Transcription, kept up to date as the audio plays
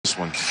this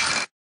one.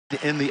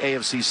 In the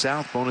AFC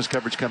South, bonus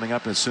coverage coming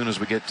up as soon as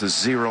we get to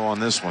 0 on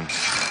this one.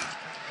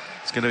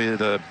 It's going to be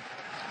the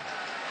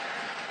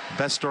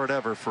best start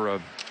ever for a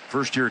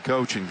first-year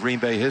coach in Green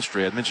Bay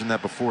history. I mentioned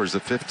that before. Is the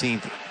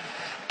 15th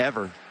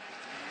ever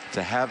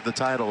to have the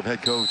title of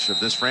head coach of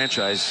this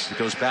franchise. It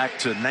goes back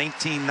to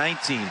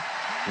 1919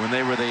 when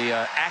they were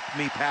the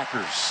Acme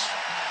Packers.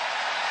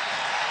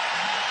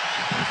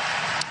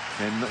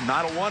 And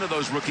not a one of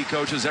those rookie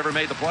coaches ever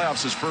made the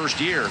playoffs his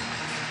first year.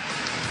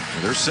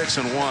 They're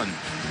 6-1.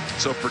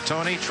 So for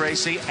Tony,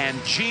 Tracy, and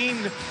Gene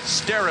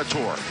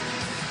Steratore,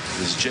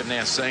 this is Jim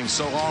Nance saying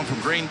so long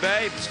from Green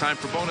Bay. It's time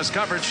for bonus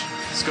coverage.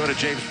 Let's go to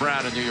James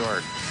Brown in New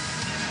York.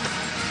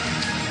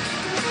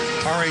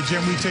 All right,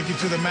 Jim, we take you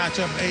to the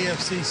matchup.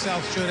 AFC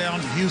South showdown.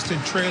 Houston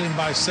trailing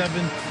by 7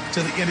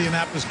 to the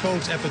Indianapolis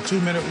Colts at the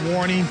 2-minute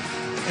warning.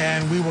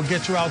 And we will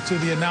get you out to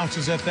the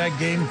announcers at that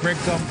game, Greg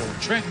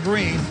Gumbel, Trent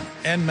Green,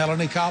 and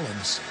Melanie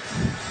Collins.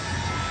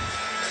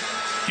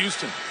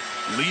 Houston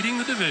leading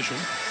the division.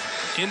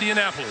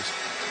 Indianapolis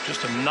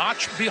just a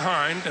notch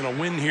behind, and a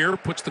win here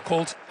puts the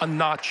Colts a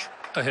notch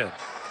ahead.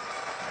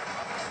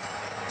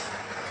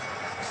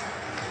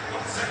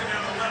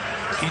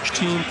 Each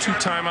team 2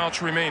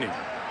 timeouts remaining.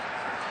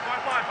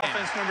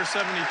 Offense number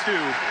 72.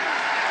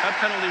 That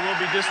penalty will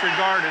be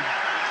disregarded.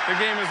 The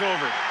game is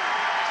over.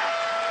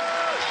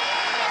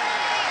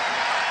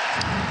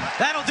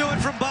 That'll do it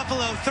from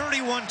Buffalo.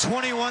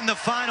 31-21 the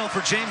final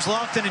for James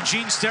Lofton and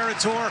Gene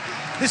Steratore.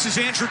 This is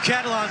Andrew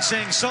Catalon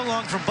saying so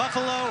long from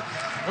Buffalo.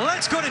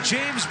 Let's go to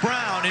James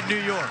Brown in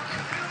New York.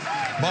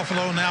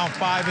 Buffalo now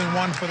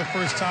 5-1 for the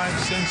first time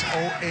since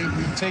 2008.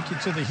 We take you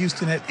to the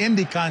Houston at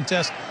Indy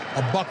contest.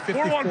 A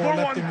 $1.54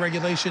 left in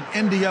regulation.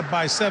 Indy up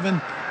by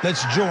 7.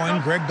 Let's join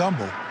Greg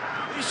Gumbel.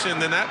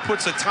 Then that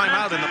puts a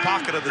timeout in the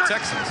pocket of the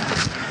Texans.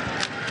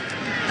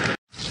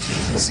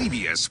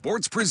 CBS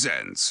Sports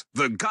presents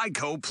the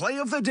Geico Play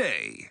of the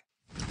Day.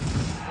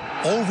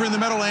 Over in the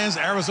Meadowlands,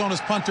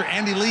 Arizona's punter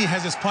Andy Lee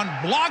has his punt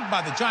blocked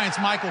by the Giants'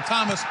 Michael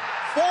Thomas.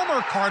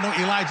 Former Cardinal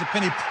Elijah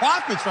Penny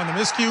profits from the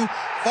miscue,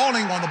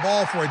 falling on the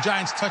ball for a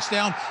Giants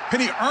touchdown.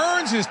 Penny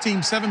earns his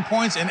team 7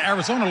 points, and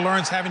Arizona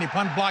learns having a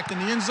punt blocked in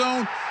the end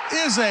zone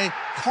is a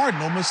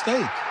Cardinal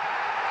mistake.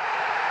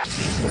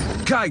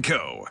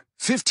 Geico.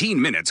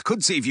 15 minutes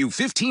could save you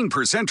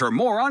 15% or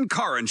more on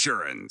car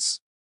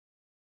insurance.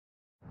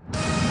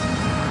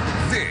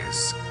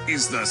 This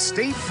is the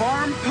State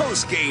Farm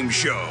Post-Game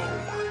Show.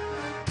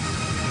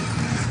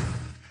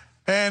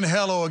 And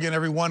hello again,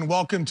 everyone.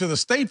 Welcome to the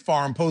State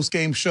Farm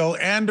Post-Game Show.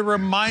 And a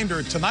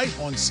reminder, tonight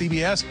on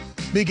CBS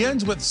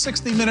begins with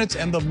 60 Minutes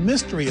and the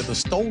mystery of the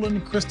stolen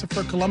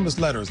Christopher Columbus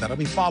letters. That'll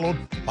be followed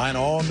by an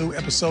all-new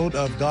episode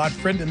of God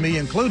Friended Me,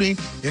 including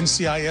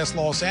NCIS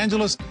Los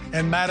Angeles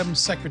and Madam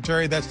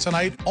Secretary. That's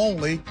tonight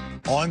only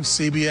on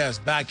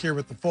CBS. Back here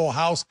with the full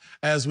house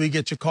as we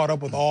get you caught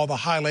up with all the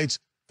highlights.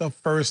 The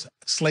first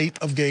slate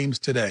of games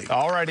today.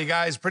 All righty,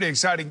 guys. Pretty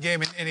exciting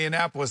game in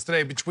Indianapolis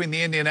today between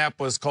the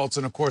Indianapolis Colts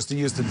and, of course, the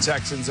Houston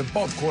Texans. And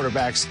both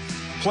quarterbacks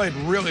played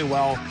really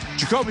well.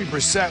 Jacoby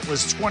Brissett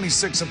was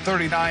 26 of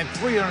 39,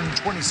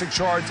 326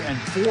 yards, and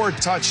 4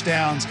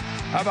 touchdowns.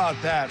 How about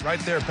that?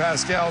 Right there,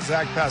 Pascal,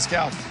 Zach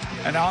Pascal.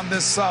 And on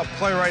this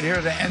play right here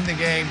to end the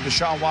game,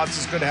 Deshaun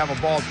Watson's going to have a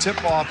ball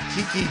tip off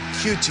Kiki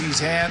Cutie's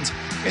hands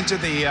into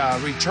the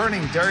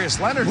returning Darius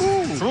Leonard.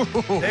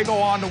 They go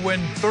on to win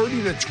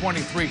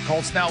 30-23.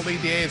 Colts now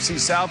lead the AFC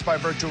South by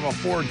virtue of a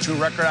 4-2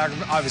 record.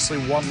 Obviously,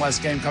 one less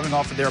game coming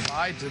off of their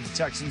bye to the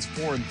Texans'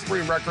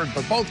 4-3 record.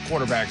 But both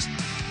quarterbacks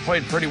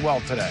played pretty well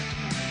today.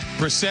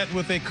 Brissett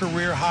with a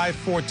career-high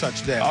 4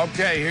 touchdowns.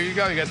 Okay, here you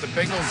go. You got the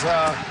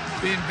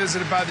Bengals being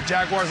visited by the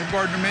Jaguars and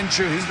Gardner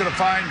Minshew. He's going to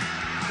find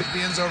the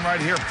end zone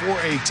right here for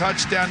a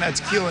touchdown. That's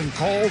Keelan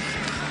Cole.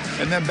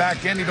 And then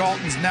back, Andy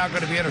Dalton's now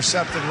going to be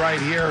intercepted right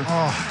here.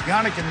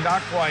 Yannick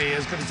Ngakoue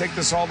is going to take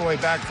this all the way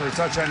back for a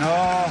touchdown.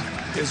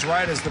 Is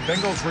right as the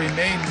Bengals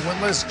remain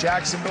winless.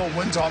 Jacksonville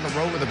wins on the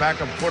road with a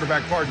backup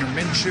quarterback, Gardner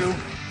Minshew.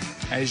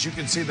 As you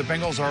can see, the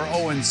Bengals are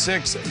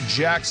 0-6.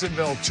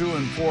 Jacksonville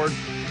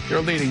 2-4.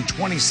 They're leading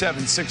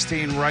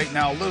 27-16 right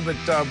now. A little bit,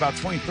 about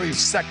 23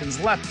 seconds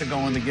left to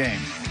go in the game.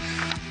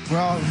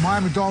 Well, the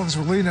Miami Dolphins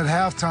were leading at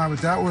halftime, but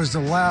that was the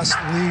last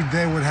lead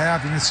they would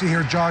have. You can see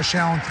here Josh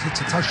Allen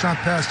hits a touchdown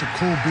pass to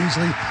Cole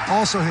Beasley,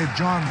 also hit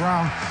John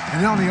Brown.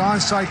 And then on the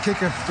onside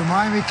kick, if the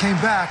Miami came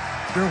back,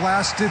 their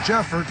last-ditch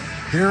effort,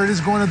 here it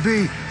is going to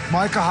be.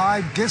 Micah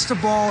Hyde gets the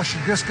ball,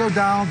 should just go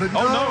down, but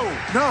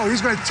no, he's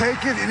going to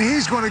take it, and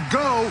he's going to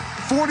go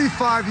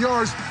 45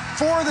 yards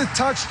for the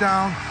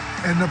touchdown.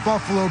 And the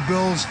Buffalo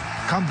Bills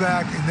come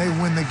back, and they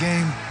win the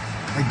game.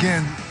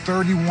 Again,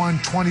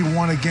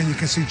 31-21. Again, you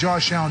can see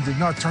Josh Allen did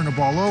not turn the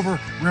ball over,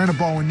 ran the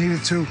ball when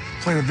needed to,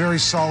 played a very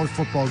solid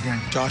football game.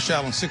 Josh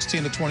Allen,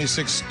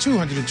 16-26,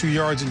 202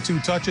 yards and 2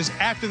 touches.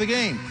 After the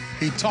game,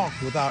 he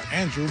talked without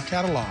Andrew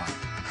Catalon.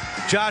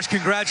 Josh,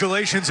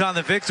 congratulations on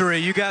the victory.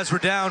 You guys were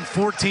down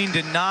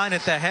 14-9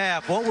 at the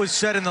half. What was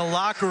said in the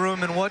locker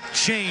room and what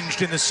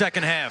changed in the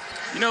second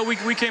half? You know,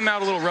 we came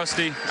out a little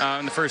rusty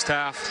in the first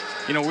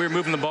half. You know, we were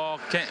moving the ball.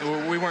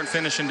 We weren't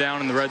finishing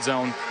down in the red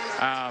zone.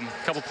 A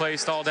couple plays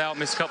stalled out,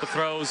 missed a couple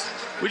throws.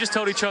 We just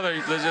told each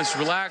other, let's just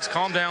relax,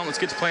 calm down, let's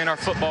get to playing our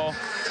football.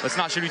 Let's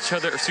not shoot each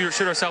other,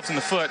 shoot ourselves in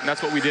the foot, and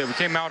that's what we did. We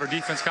came out, our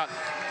defense got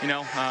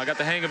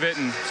the hang of it,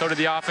 and so did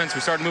the offense. We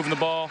started moving the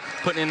ball,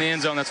 putting it in the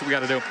end zone. That's what we got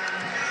to do.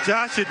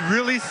 Josh, it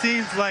really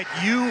seems like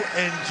you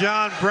and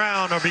John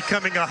Brown are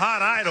becoming a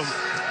hot item.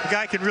 The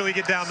guy can really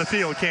get down the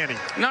field, can't he?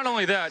 Not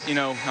only that,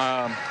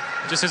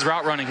 just his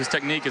route running, his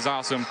technique is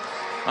awesome.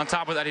 On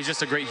top of that, he's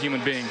just a great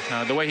human being.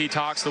 The way he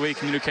talks, the way he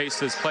communicates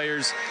to his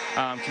players,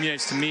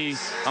 communicates to me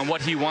on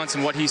what he wants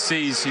and what he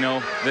sees,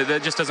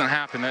 that just doesn't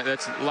happen.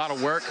 That's a lot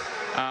of work.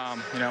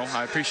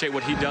 I appreciate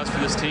what he does for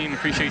this team,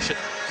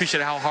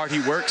 appreciate how hard he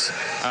works.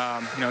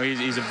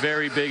 He's a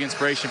very big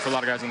inspiration for a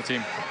lot of guys on the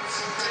team.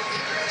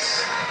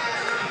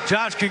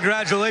 Josh,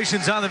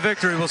 congratulations on the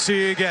victory. We'll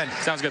see you again.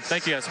 Sounds good.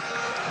 Thank you, guys.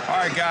 All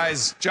right,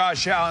 guys.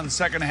 Josh Allen,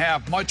 second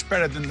half, much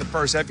better than the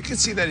first half. You can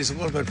see that he's a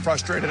little bit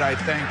frustrated, I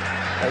think.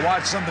 But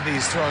watch some of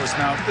these throws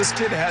now. This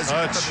kid has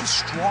one of the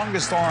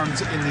strongest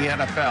arms in the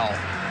NFL.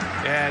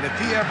 And if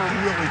he ever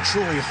really,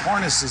 truly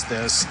harnesses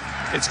this,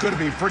 it's going to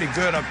be pretty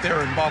good up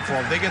there in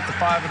Buffalo. They get the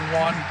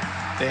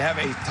 5-1. They have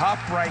a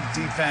top-ranked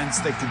defense.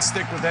 They can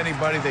stick with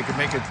anybody. They can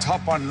make it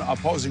tough on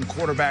opposing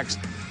quarterbacks.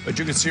 But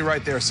you can see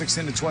right there,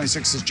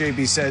 16-26, as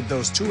JB said,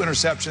 those 2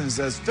 interceptions.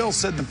 As Phil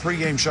said in the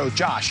pregame show,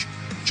 Josh,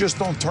 just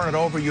don't turn it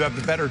over. You have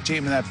the better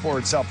team, and that bore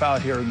itself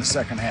out here in the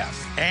second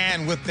half.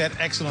 And with that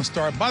excellent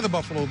start by the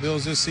Buffalo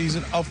Bills this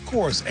season, of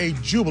course, a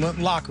jubilant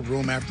locker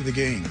room after the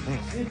game.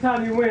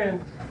 Anytime you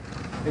win,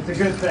 it's a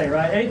good thing,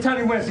 right? Anytime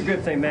you win, it's a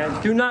good thing,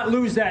 man. Do not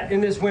lose that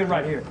in this win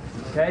right here,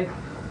 okay?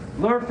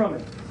 Learn from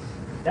it.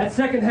 That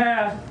second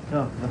half,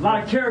 a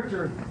lot of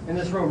character in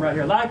this room right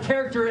here. A lot of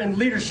character and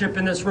leadership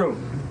in this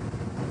room.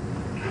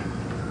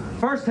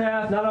 First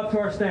half, not up to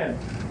our standard.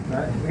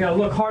 Right? We got to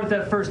look hard at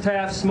that first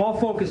half, small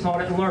focus on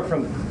it, and learn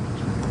from it,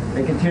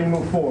 and continue to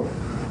move forward.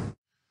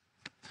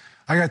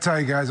 I got to tell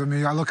you guys, I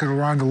mean, I look at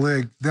around the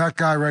league, that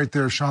guy right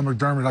there, Sean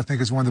McDermott, I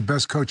think is one of the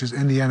best coaches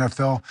in the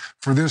NFL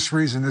for this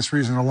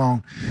reason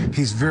alone.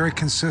 He's very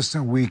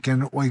consistent week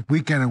in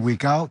and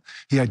week out.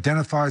 He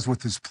identifies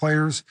with his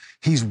players.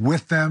 He's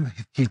with them.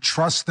 He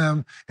trusts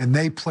them, and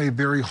they play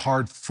very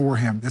hard for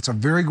him. It's a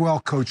very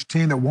well-coached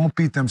team that won't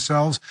beat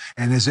themselves,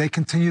 and as they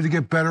continue to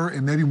get better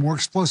and maybe more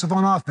explosive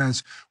on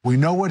offense, we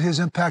know what his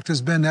impact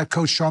has been, that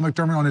coach Sean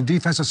McDermott on the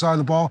defensive side of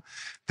the ball.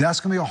 That's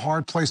going to be a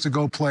hard place to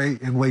go play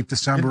in late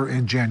December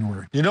and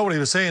January. You know what he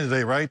was saying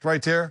today, right?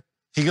 Right there?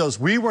 He goes,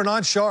 we were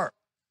not sharp,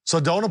 so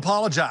don't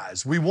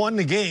apologize. We won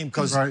the game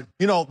because,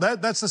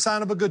 that's the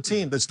sign of a good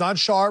team that's not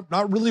sharp,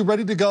 not really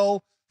ready to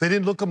go. They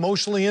didn't look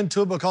emotionally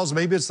into it because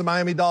maybe it's the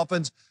Miami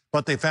Dolphins,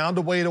 but they found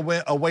a way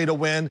to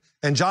win.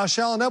 And Josh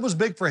Allen, that was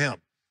big for him,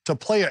 to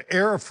play an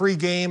error-free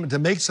game, to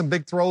make some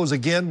big throws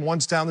again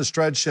once down the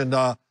stretch. And,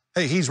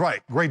 hey, he's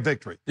right. Great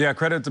victory. Yeah,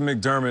 credit to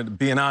McDermott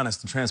being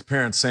honest and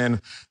transparent,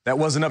 saying that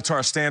wasn't up to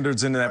our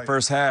standards in that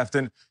first half.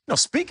 And,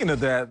 speaking of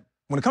that,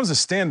 when it comes to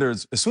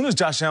standards, as soon as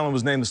Josh Allen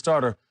was named the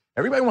starter,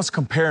 everybody wants to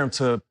compare him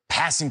to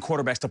passing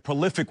quarterbacks, to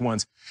prolific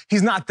ones.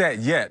 He's not that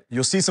yet.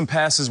 You'll see some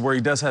passes where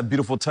he does have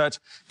beautiful touch,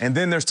 and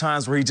then there's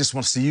times where he just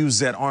wants to use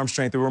that arm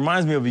strength. It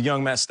reminds me of a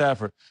young Matt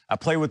Stafford. I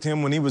played with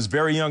him when he was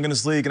very young in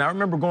this league, and I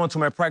remember going to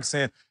him at practice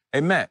saying,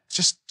 hey, Matt,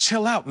 just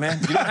chill out, man.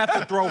 You don't have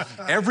to throw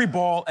every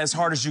ball as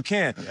hard as you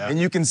can. Yeah. And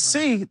you can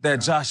see that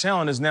Josh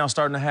Allen is now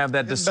starting to have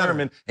that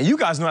discernment. And you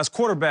guys know as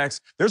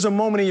quarterbacks, there's a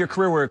moment in your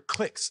career where it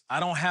clicks.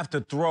 I don't have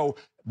to throw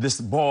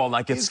this ball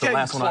like it's the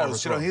last one I ever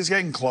threw. He's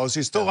getting close.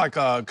 He's still like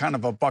a kind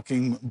of a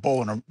bucking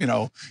bull in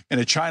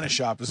a china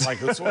shop. It's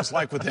what it's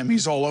like with him.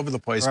 He's all over the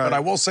place. Right. But I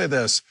will say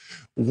this.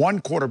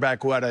 One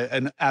quarterback who had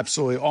an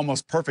absolutely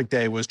almost perfect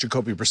day was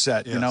Jacoby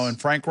Brissett,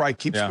 and Frank Reich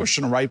keeps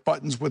pushing the right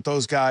buttons with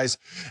those guys.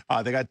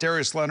 They got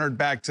Darius Leonard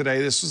back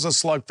today. This was a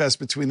slugfest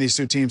between these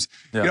two teams.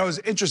 Yeah. It's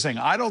interesting.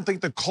 I don't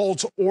think the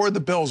Colts or the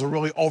Bills are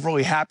really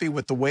overly happy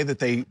with the way that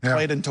they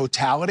played in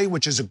totality,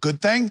 which is a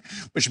good thing,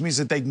 which means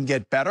that they can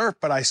get better.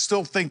 But I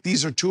still think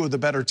these are two of the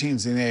better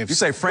teams in the AFC. You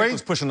say Frank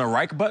was pushing the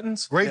Reich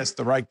buttons? Yes,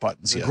 the Reich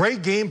buttons. Yes.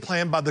 Great game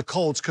plan by the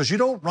Colts because you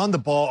don't run the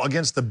ball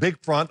against the big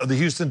front of the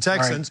Houston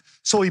Texans. Right.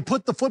 So he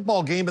put the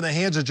football game in the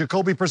hands of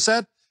Jacoby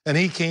Brissett, and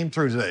he came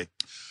through today.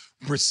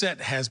 Brissett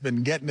has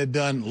been getting it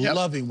done,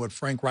 loving what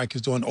Frank Reich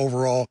is doing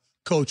overall,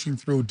 coaching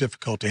through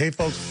difficulty. Hey,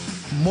 folks,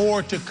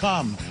 more to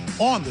come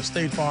on the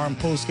State Farm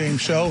postgame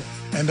show.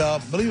 And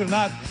believe it or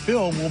not,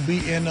 Phil will be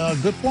in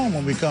good form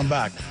when we come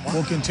back.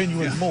 We'll continue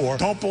with more.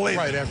 Don't believe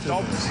right it. After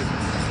Don't this. believe it.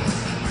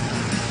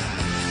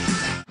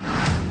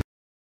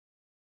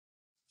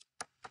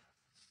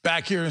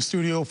 Back here in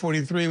Studio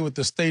 43 with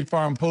the State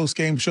Farm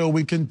postgame show.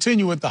 We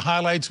continue with the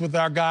highlights with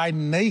our guy,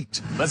 Nate.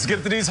 Let's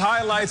get to these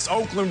highlights.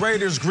 Oakland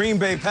Raiders, Green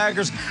Bay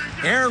Packers.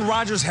 Aaron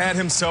Rodgers had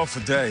himself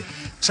a day.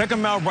 Check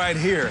him out right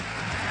here.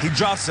 He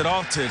drops it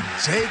off to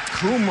Jake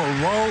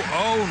Kumerow.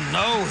 Oh,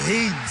 no,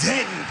 he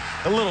didn't.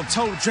 A little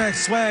toe drag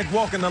swag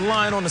walking the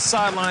line on the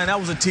sideline. That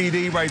was a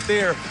TD right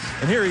there.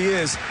 And here he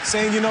is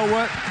saying, you know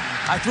what?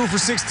 I threw for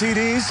 6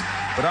 TDs.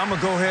 but I'm going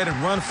to go ahead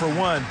and run for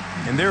one.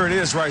 And there it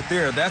is right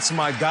there. That's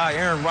my guy,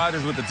 Aaron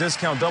Rodgers, with the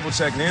discount double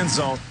check in the end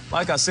zone.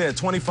 Like I said,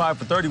 25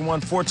 for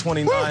 31,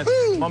 429.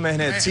 Woo-hoo! My man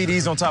had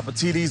TDs on top of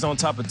TDs on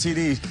top of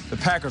TDs. The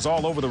Packers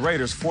all over the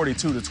Raiders,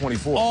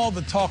 42-24. All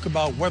the talk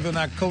about whether or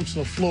not Coach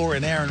LaFleur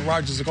and Aaron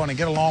Rodgers are going to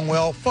get along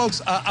well,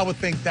 folks, I would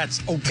think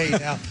that's okay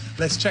now.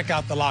 Let's check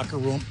out the locker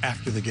room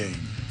after the game.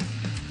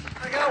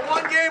 I got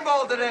one game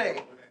ball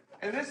today,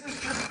 and this is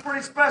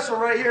pretty special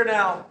right here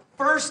now.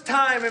 First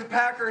time in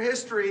Packer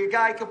history a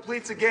guy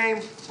completes a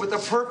game with a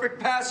perfect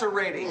passer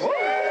rating. Hold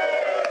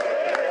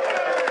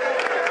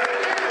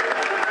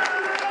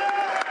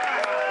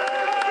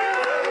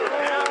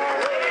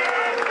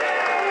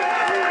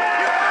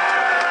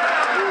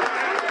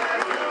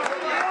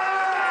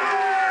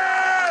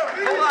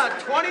on,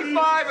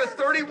 25 of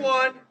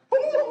 31,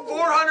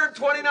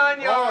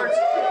 429 yards,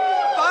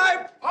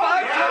 five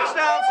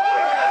touchdowns,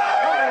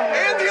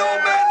 and the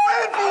old man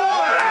ran for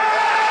one.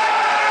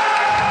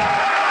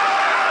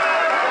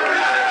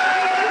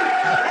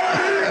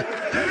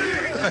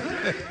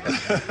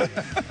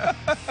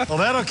 Well,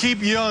 that'll keep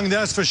you young,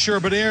 that's for sure.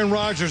 But Aaron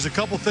Rodgers, a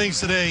couple things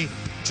today.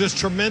 Just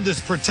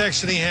tremendous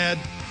protection he had.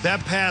 That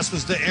pass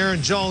was to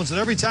Aaron Jones. And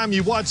every time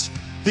you watch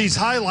these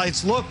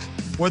highlights, look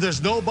where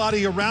there's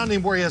nobody around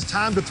him, where he has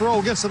time to throw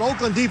against an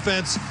Oakland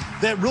defense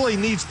that really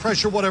needs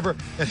pressure, whatever.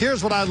 And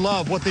here's what I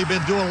love, what they've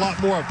been doing a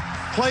lot more of.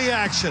 Play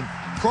action,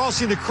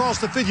 crossing across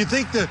the field. You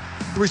think the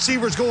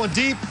receiver's going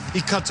deep,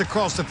 he cuts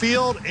across the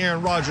field.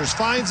 Aaron Rodgers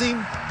finds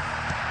him.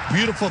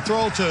 Beautiful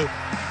throw to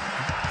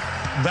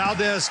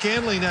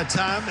Valdez-Scantling that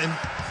time,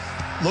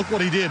 and look what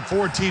he did,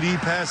 4 TD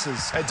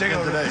passes. Hey, take a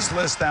look at this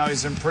list now.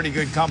 He's in pretty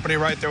good company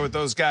right there with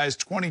those guys.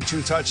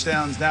 22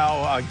 touchdowns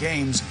now,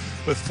 games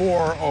with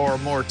 4 or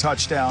more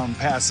touchdown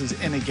passes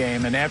in a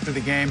game. And after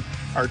the game,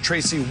 our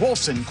Tracy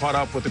Wolfson caught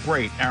up with the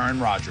great Aaron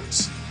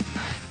Rodgers.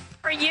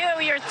 For you,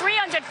 your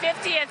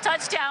 350th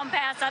touchdown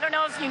pass. I don't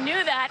know if you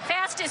knew that.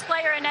 Fastest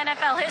player in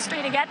NFL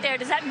history to get there.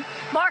 Does that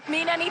mark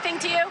mean anything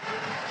to you?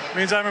 It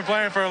means I've been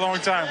playing for a long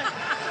time.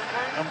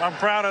 I'm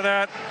proud of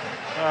that.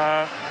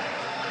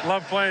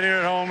 Love playing here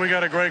at home. We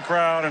got a great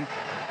crowd, and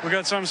we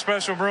got something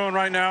special brewing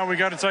right now. We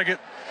got to take it,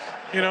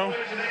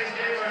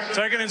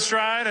 take it in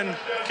stride and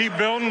keep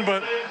building.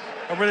 But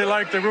I really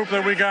like the group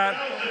that we got.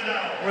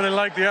 Really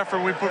like the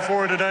effort we put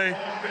forward today.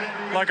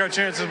 Like our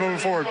chances moving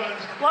forward.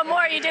 One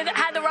more. You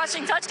had the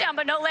rushing touchdown,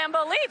 but no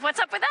Lambeau Leap. What's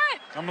up with that?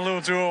 I'm a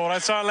little too old. I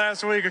saw it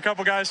last week. A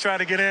couple guys tried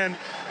to get in.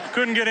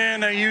 Couldn't get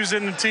in. They used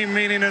it in the team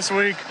meeting this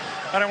week.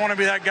 I don't want to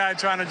be that guy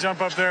trying to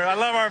jump up there. I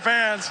love our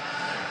fans,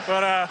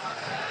 but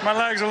my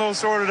legs are a little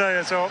sore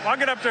today, so I'll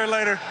get up there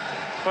later.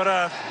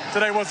 But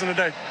today wasn't a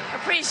day.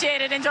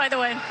 Appreciate it. Enjoy the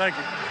win. Thank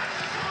you.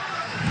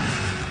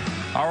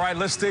 All right,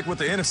 let's stick with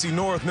the NFC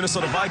North.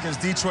 Minnesota Vikings,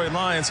 Detroit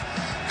Lions.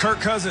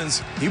 Kirk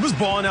Cousins, he was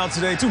balling out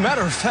today, too.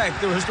 Matter of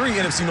fact, there was 3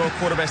 NFC North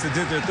quarterbacks that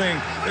did their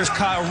thing. There's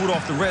Kyle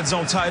Rudolph, the red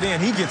zone tight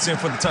end. He gets in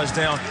for the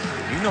touchdown.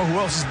 You know who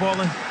else is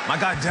balling? My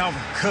guy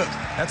Dalvin Cook.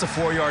 That's a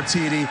 4-yard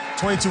TD.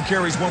 22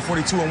 carries,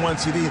 142 and 1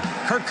 TD.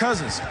 Kirk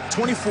Cousins,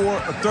 24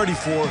 of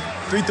 34,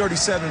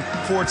 337,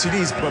 4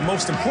 TDs. But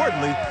most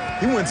importantly,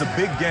 he wins a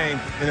big game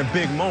in a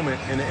big moment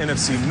in the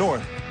NFC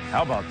North.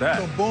 How about that?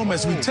 So, boom,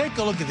 as we take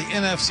a look at the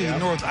NFC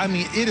North, I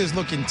mean, it is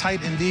looking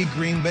tight indeed.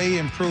 Green Bay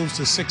improves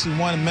to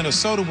 61.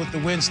 Minnesota with the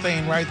win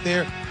staying right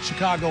there.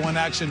 Chicago in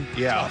action.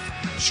 Yeah,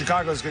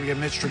 Chicago's going to get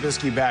Mitch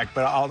Trubisky back,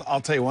 but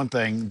I'll tell you one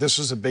thing. This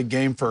was a big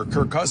game for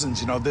Kirk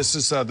Cousins. This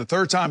is the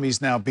 3rd time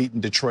he's now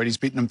beaten Detroit. He's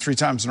beaten them 3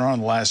 times in a row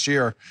in the last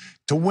year.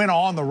 To win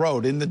on the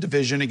road in the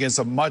division against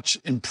a much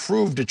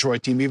improved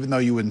Detroit team, even though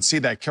you wouldn't see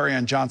that.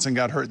 Kerryon Johnson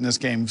got hurt in this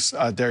game.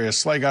 Darius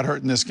Slay got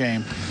hurt in this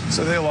game.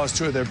 So they lost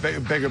 2 of their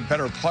bigger,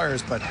 better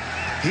players. But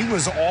he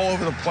was all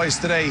over the place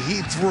today.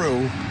 He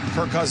threw,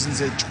 Kirk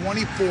Cousins, at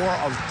 24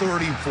 of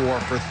 34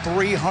 for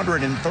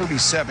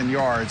 337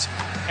 yards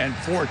and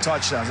 4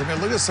 touchdowns. I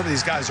mean, look at some of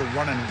these guys are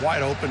running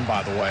wide open,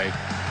 by the way.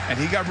 And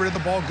he got rid of the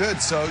ball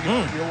good. So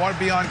you want to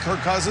be on Kirk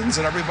Cousins,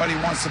 and everybody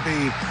wants to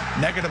be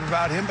negative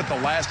about him. But the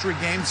last 3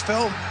 games,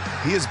 Phil,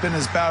 he has been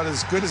about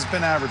as good as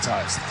been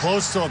advertised.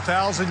 Close to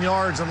 1,000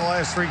 yards in the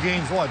last 3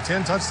 games. What,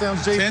 10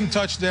 touchdowns, Jay? 10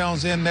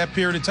 touchdowns in that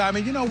period of time.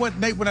 And you know what,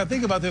 Nate, when I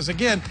think about this,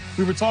 again,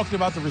 we were talking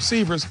about the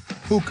receivers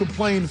who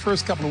complained the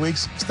first couple of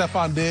weeks.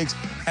 Stephon Diggs,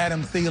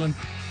 Adam Thielen.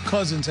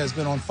 Cousins has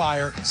been on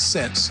fire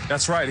since.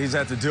 That's right. He's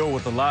had to deal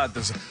with a lot.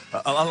 There's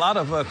a lot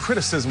of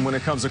criticism when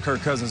it comes to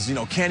Kirk Cousins.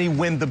 Can he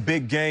win the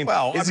big game?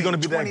 Well, is he going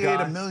to be that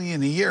guy? $28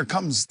 million a year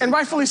comes. And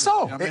rightfully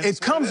so. It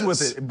comes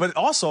with it. But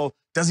also,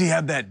 does he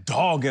have that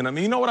dog in him?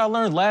 You know what I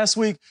learned last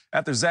week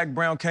after Zach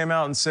Brown came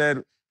out and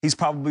said he's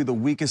probably the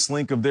weakest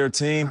link of their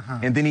team,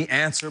 and then he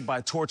answered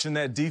by torching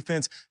that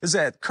defense, is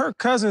that Kirk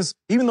Cousins,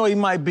 even though he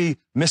might be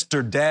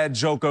Mr. Dad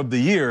Joke of the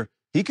Year,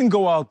 he can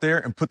go out there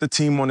and put the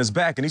team on his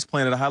back, and he's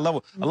playing at a high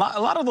level. A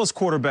lot of those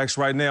quarterbacks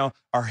right now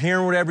are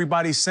hearing what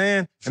everybody's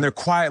saying, and they're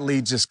quietly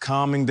just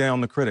calming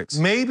down the critics.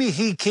 Maybe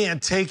he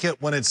can't take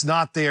it when it's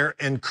not there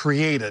and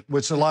create it,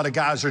 which a lot of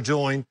guys are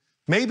doing.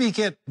 Maybe he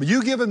can't. But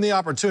you give him the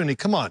opportunity.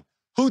 Come on.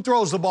 Who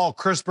throws the ball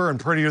crisper and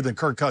prettier than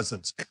Kirk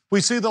Cousins?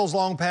 We see those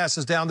long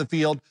passes down the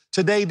field.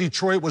 Today,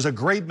 Detroit was a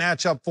great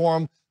matchup for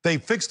them. They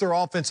fixed their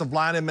offensive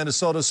line in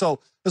Minnesota. So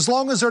as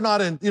long as they're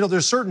not in,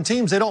 there's certain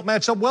teams they don't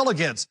match up well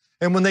against.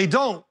 And when they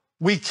don't,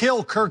 we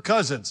kill Kirk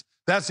Cousins.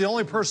 That's the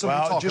only person we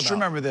talk about. Just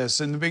remember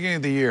this. In the beginning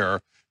of the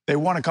year, they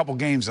won a couple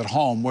games at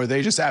home where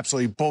they just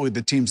absolutely bullied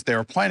the teams they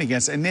were playing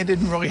against, and they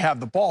didn't really have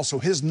the ball, so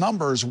his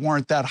numbers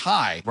weren't that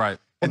high. Right.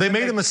 Well, they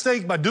made a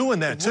mistake by doing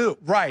that, too.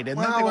 Right. And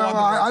then they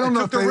I don't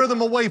know took the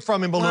rhythm away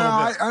from him a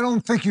little bit. I don't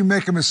think you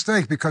make a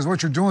mistake, because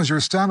what you're doing is you're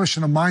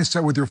establishing a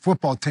mindset with your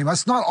football team.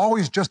 That's not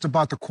always just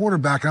about the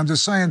quarterback. And I'm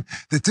just saying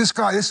that this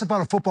is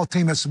about a football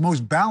team that's the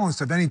most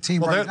balanced of any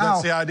team right now.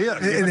 That's the idea.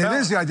 And it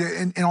is the idea.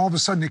 And all of a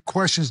sudden, the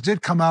questions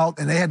did come out,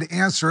 and they had to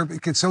answer it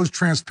because it was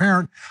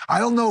transparent. I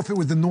don't know if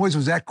the noise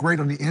was that great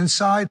on the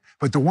inside,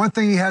 but the one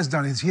thing he has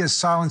done is he has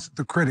silenced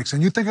the critics.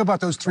 And you think about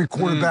those three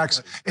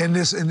quarterbacks in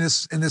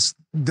this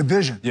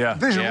division. Yeah.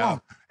 Division alone.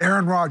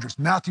 Aaron Rodgers,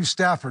 Matthew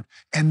Stafford,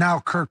 and now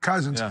Kirk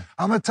Cousins. Yeah.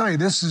 I'm going to tell you,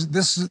 this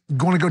is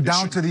going to go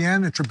down to the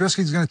end, and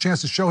Trubisky's going to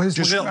chance to show his.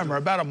 Just remember,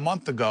 about a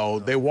month ago,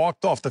 they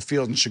walked off the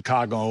field in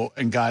Chicago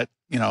and got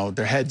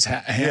their heads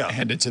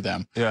handed to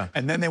them. Yeah.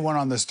 And then they went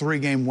on this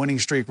 3-game winning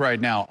streak right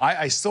now.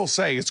 I still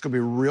say it's going to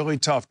be really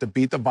tough to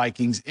beat the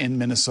Vikings in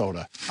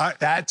Minnesota.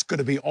 That's going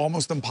to be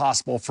almost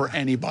impossible for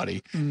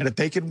anybody. And if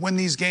they can win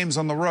these games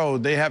on the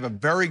road, they have a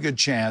very good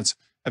chance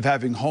of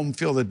having home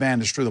field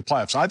advantage through the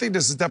playoffs. So I think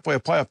this is definitely a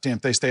playoff team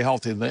if they stay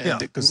healthy. Yeah.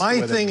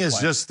 My thing is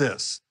just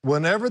this.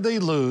 Whenever they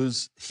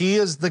lose, he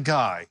is the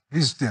guy. He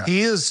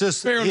is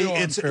just fairly.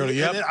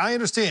 I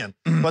understand.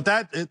 But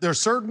there's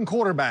certain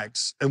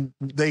quarterbacks, and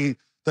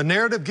the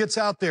narrative gets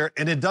out there,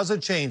 and it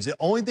doesn't change. The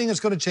only thing that's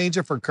going to change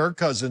it for Kirk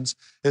Cousins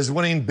is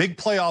winning big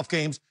playoff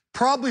games,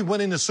 probably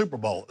winning the Super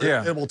Bowl.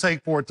 Yeah. It will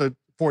take for it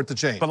to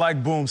change. But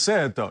like Boom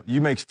said, though, you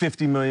make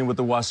 $50 million with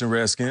the Washington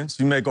Redskins.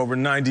 You make over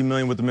 $90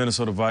 million with the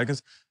Minnesota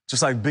Vikings.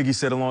 Just like Biggie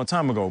said a long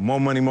time ago, more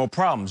money, more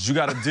problems. You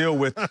got to deal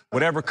with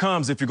whatever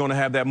comes if you're going to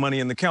have that money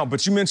in the account.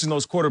 But you mentioned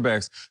those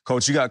quarterbacks,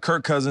 Coach. You got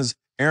Kirk Cousins,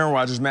 Aaron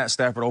Rodgers, Matt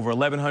Stafford, over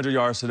 1,100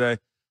 yards today.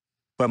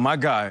 But my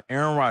guy,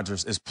 Aaron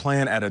Rodgers, is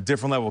playing at a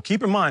different level.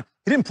 Keep in mind,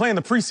 he didn't play in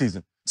the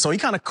preseason. So he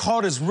kind of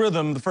caught his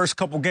rhythm the first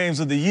couple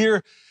games of the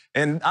year.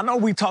 And I know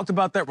we talked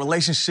about that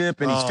relationship,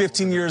 and he's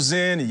 15 years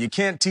in, and you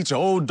can't teach an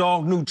old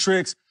dog new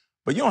tricks.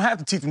 But you don't have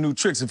to teach him new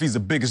tricks if he's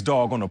the biggest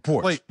dog on the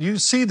porch. Wait, you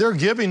see they're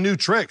giving new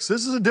tricks.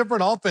 This is a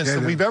different offense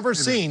than we've ever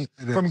seen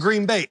from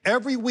Green Bay.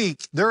 Every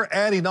week, they're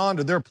adding on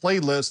to their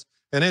playlist.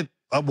 And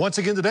once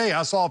again today,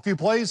 I saw a few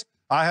plays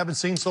I haven't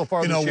seen so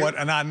far this year. You know what?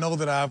 And I know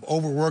that I've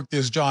overworked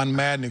this John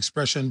Madden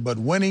expression, but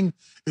winning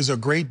is a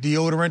great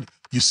deodorant.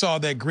 You saw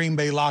that Green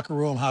Bay locker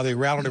room, how they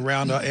rallied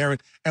around Aaron.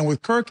 And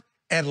with Kirk,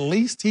 at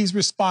least he's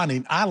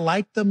responding. I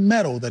like the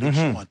medal that he's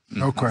won.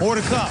 Okay. More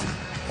to come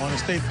on the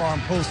State Farm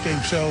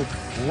postgame show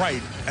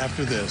right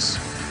after this.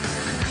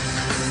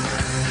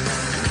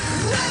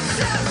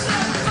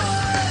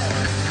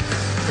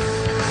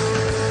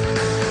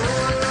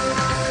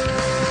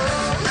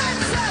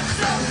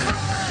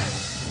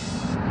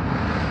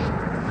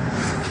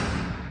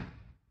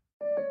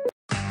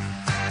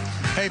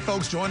 Hey,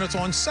 folks, join us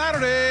on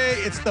Saturday.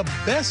 It's the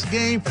best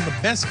game from the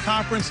best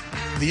conference,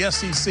 the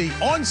SEC.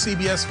 On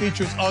CBS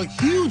features a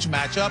huge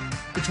matchup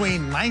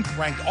between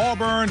 9th-ranked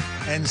Auburn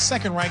and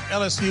 2nd-ranked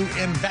LSU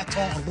in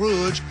Baton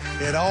Rouge.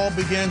 It all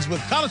begins with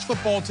college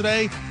football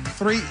today,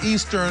 3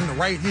 Eastern,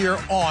 right here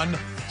on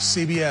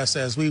CBS,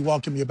 as we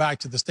welcome you back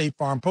to the State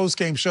Farm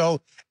postgame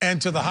show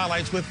and to the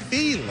highlights with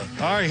Phil.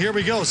 All right, here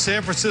we go.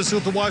 San Francisco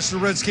with the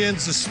Washington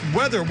Redskins. The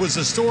weather was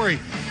a story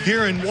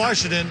here in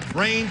Washington.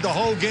 Rained the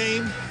whole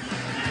game.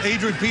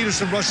 Adrian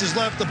Peterson rushes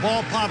left. The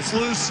ball pops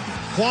loose.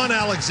 Quan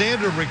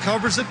Alexander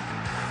recovers it.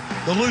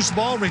 The loose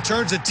ball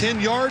returns at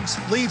 10 yards,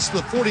 leads to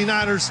the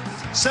 49ers'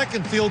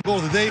 second field goal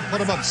of the day, put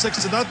them up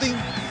 6-0.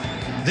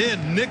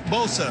 Then Nick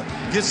Bosa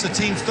gets the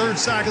team's 3rd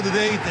sack of the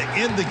day to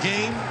end the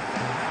game.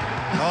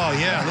 Oh,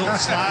 yeah, a little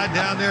slide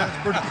down there.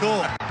 That's pretty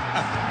cool.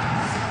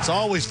 It's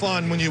always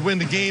fun when you win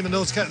the game in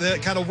that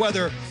kind of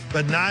weather.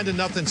 But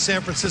 9-0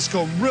 San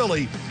Francisco,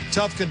 really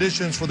tough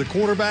conditions for the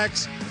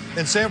quarterbacks.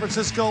 In San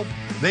Francisco,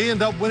 they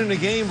end up winning the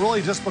game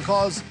really just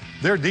because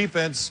their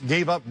defense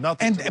gave up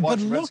nothing. But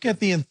look at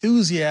the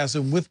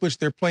enthusiasm with which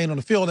they're playing on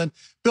the field. And,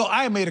 Bill,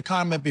 I made a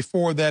comment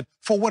before that,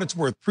 for what it's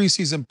worth,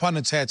 preseason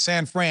pundits had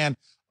San Fran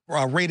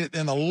rated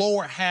in the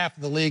lower half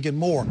of the league and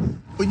more.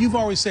 But you've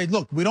always said,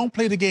 look, we don't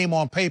play the game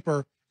on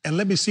paper, and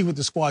let me see what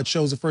the squad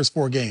shows the first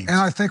 4 games. And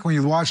I think when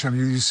you watch them,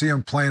 you see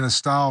them playing a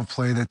style of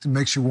play that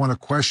makes you want to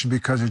question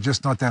because it's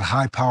just not that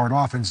high-powered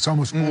offense. It's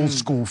almost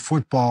old-school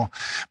football,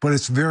 but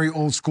it's very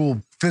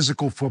old-school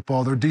physical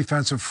football. Their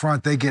defensive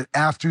front, they get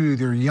after you.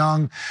 They're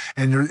young,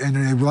 and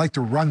they like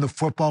to run the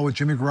football with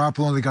Jimmy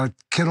Garoppolo. And they got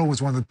Kittle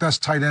was one of the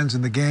best tight ends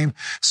in the game.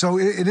 So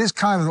it is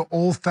kind of an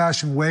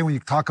old-fashioned way when you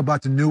talk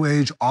about the new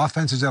age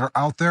offenses that are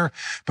out there.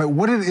 But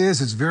what it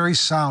is, it's very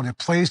sound. It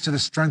plays to the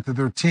strength of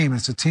their team.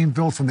 It's a team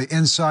built from the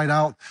inside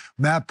out.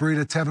 Matt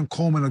Breida, Tevin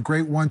Coleman, a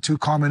great 1-2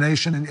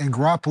 combination, and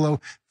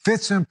Garoppolo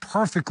fits in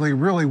perfectly,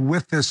 really,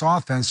 with this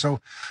offense. So,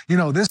 you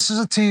know, this is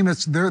a team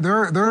that's you're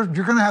going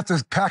to have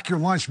to pack your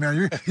lunch,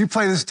 man. You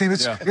play this team,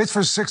 it's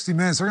for 60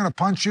 minutes. They're going to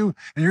punch you,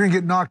 and you're going to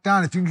get knocked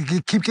down. If you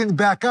can keep getting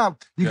back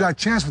up, you got a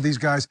chance with these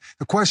guys.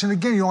 The question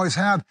again, you always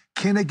have: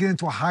 can they get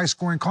into a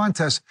high-scoring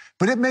contest?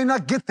 But it may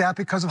not get that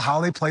because of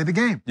how they play the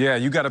game. Yeah,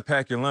 you got to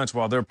pack your lunch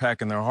while they're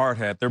packing their hard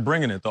hat. They're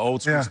bringing it, the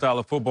old school style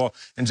of football.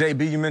 And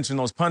JB, you mentioned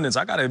those pundits.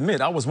 I got to admit,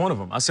 I was one of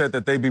them. I said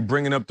that they'd be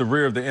bringing up the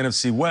rear of the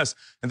NFC West,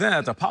 and then I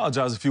had to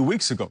apologize a few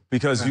weeks ago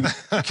because you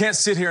can't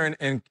sit here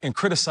and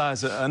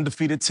criticize an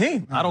undefeated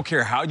team. I don't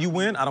care how you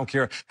win. I don't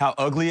care how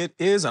ugly it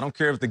is. I don't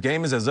care if the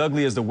game is as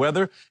ugly as the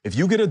weather. If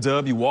you get a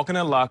dub, you walk in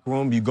that locker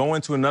room, you go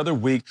into another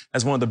week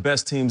as one of the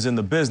best teams in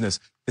the business.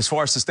 As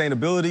far as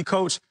sustainability,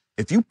 Coach,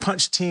 if you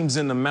punch teams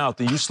in the mouth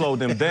and you slow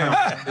them down,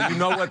 then you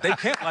know what? They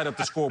can't light up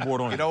the scoreboard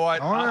on you. You know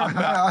what?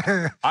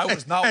 I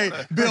was not. Hey,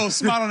 Bill,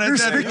 smiling at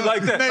that. You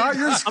like that?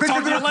 You're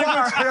speaking to the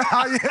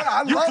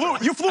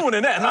language. You're fluent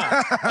in that,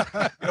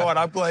 huh? You know what?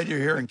 I'm glad you're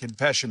here in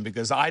confession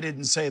because I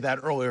didn't say that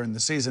earlier in the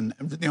season.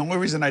 The only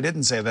reason I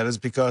didn't say that is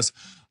because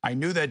I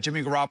knew that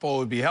Jimmy Garoppolo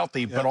would be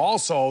healthy, but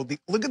also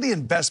look at the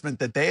investment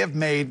that they have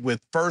made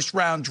with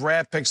first-round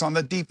draft picks on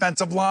the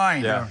defensive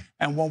line. Yeah.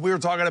 And when we were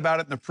talking about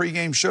it in the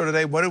pregame show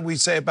today, what did we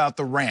say about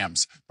the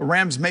Rams? The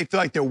Rams may feel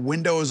like their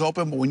window is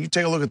open, but when you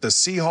take a look at the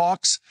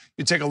Seahawks,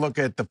 you take a look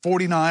at the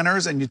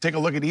 49ers, and you take a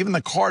look at even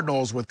the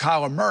Cardinals with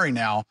Kyler Murray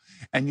now,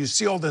 and you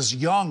see all this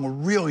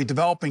young, really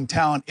developing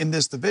talent in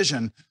this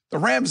division, the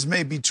Rams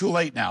may be too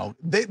late now.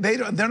 They're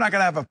not going to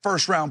have a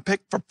first-round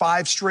pick for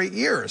 5 straight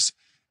years.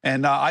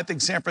 And I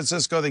think San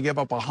Francisco, they give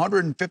up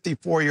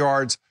 154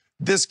 yards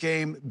this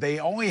game. They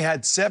only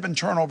had 7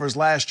 turnovers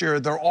last year.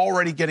 They're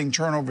already getting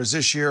turnovers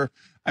this year.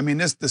 I mean,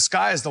 the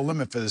sky is the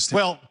limit for this team.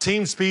 Well,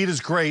 team speed is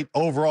great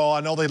overall.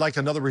 I know they like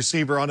another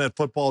receiver on that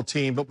football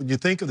team, but when you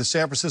think of the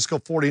San Francisco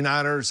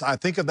 49ers, I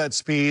think of that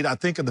speed. I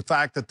think of the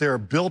fact that they're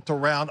built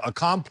around a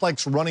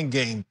complex running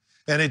game,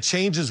 and it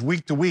changes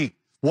week to week.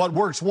 What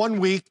works one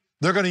week,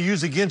 they're going to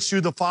use against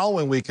you the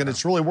following week, and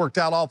it's really worked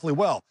out awfully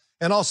well.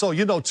 And also,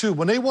 you know, too,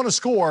 when they want to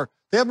score,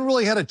 they haven't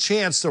really had a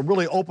chance to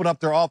really open up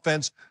their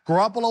offense.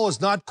 Garoppolo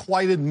is not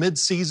quite in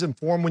midseason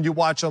form when you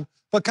watch him,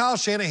 but Kyle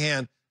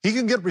Shanahan, he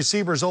can get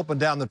receivers open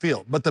down the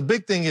field. But the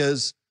big thing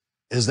is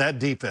that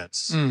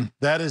defense.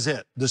 That is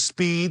it. The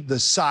speed, the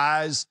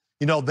size,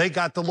 you know, they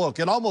got the look.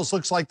 It almost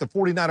looks like the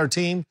 49er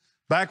team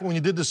back when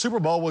you did the Super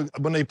Bowl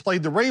when they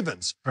played the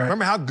Ravens. Right.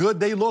 Remember how good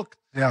they look?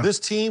 Yeah. This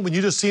team, when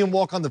you just see them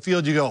walk on the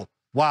field, you go,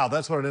 wow,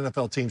 that's what an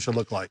NFL team should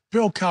look like.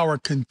 Bill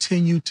Cowher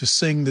continued to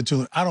sing the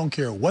tune. I don't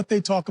care what they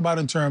talk about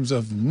in terms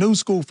of new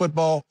school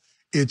football.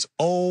 It's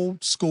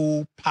old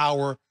school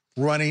power,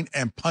 running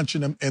and punching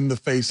them in the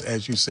face,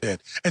 as you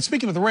said. And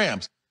speaking of the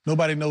Rams,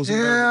 nobody knows it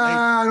better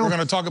than me. We're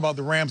going to talk about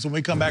the Rams when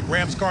we come back.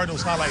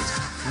 Rams-Cardinals highlights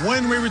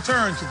when we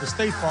return to the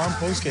State Farm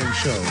postgame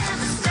show.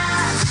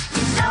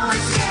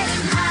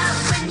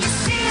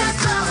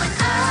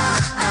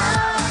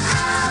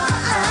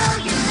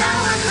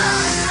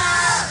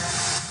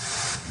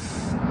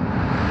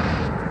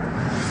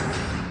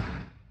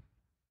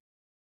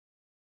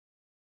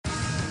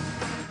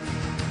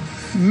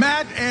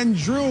 Matt and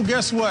Drew,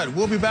 guess what?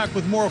 We'll be back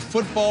with more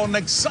football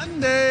next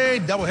Sunday.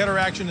 Doubleheader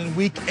action in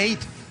Week 8,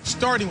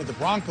 starting with the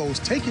Broncos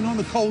taking on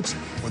the Colts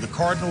or the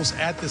Cardinals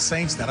at the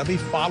Saints. That'll be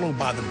followed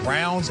by the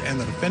Browns and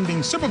the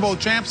defending Super Bowl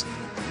champs,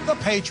 the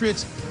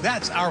Patriots.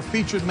 That's our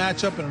featured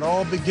matchup, and it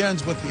all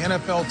begins with the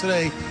NFL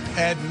Today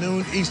at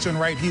noon Eastern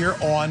right here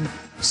on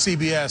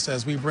CBS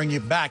as we bring you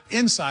back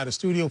inside of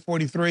Studio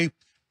 43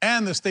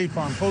 and the State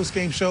Farm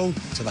postgame show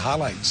to the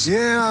highlights.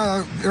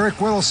 Yeah, Eric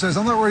Weddle says,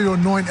 I'm not ready to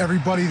anoint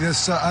everybody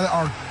this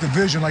our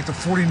division like the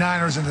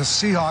 49ers and the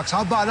Seahawks.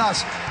 How about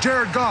us?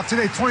 Jared Goff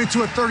today,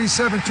 22 of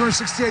 37,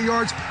 268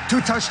 yards,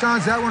 2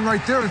 touchdowns. That one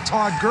right there to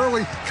Todd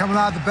Gurley coming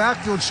out of the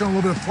backfield, showing a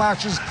little bit of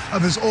flashes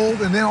of his old,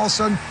 and then all of a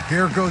sudden,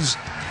 here goes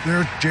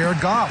Jared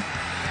Goff.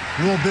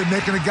 A little bit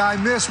making a guy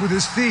miss with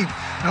his feet.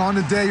 And on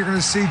the day, you're going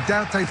to see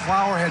Dante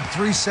Flower had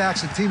 3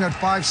 sacks. The team had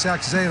 5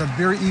 sacks. They had a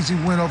very easy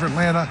win over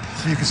Atlanta.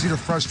 And you can see the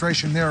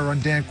frustration there on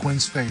Dan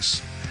Quinn's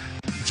face.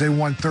 They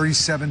won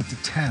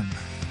 37-10.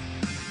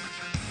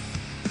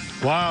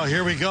 Wow,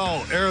 here we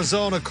go.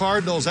 Arizona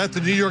Cardinals at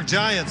the New York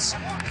Giants.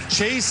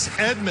 Chase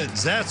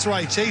Edmonds, that's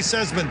right, Chase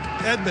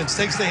Edmonds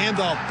takes the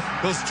handoff,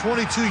 goes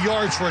 22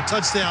 yards for a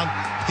touchdown.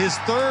 His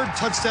 3rd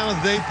touchdown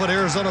of the day put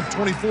Arizona up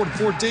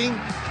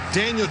 24-14.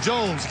 Daniel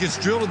Jones gets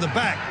drilled in the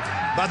back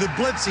by the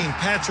blitzing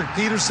Patrick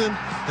Peterson,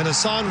 and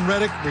Hassan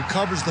Reddick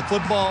recovers the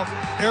football.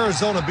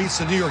 Arizona beats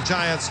the New York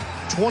Giants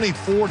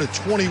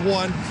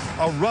 24-21.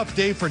 A rough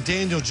day for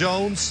Daniel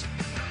Jones.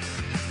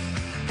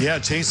 Yeah,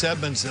 Chase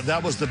Edmonds,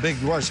 that was the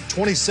big rush.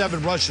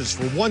 27 rushes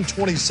for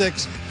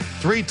 126,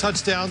 3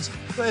 touchdowns.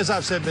 As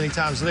I've said many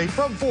times today,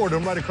 from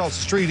Fordham, right across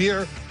the street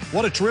here.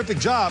 What a terrific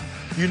job.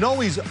 You know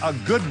he's a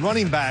good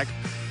running back.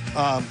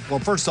 Well,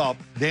 first off,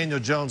 Daniel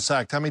Jones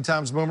sacked how many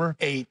times, Boomer?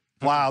 8.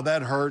 Wow,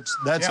 that hurts.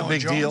 That's a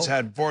big deal. Jones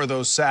had 4 of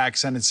those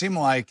sacks, and it seemed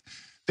like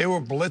They were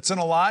blitzing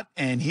a lot,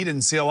 and he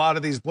didn't see a lot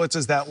of these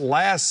blitzes. That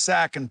last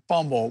sack and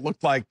fumble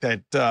looked like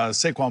that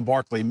Saquon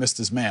Barkley missed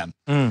his man.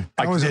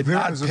 Like, did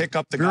not pick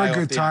up the guy.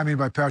 Very good timing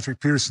by Patrick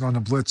Peterson on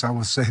the blitz. I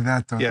will say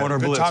that, though. Yeah, corner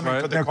good blitz, timing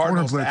right? for the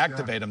Cardinals to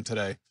activate him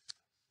today.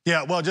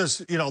 Yeah, well,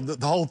 just, you know,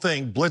 the whole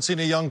thing, blitzing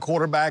a young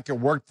quarterback, it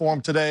worked for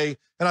him today.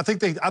 And I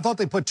thought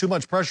they put too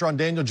much pressure on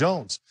Daniel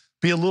Jones.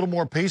 Be a little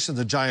more patient.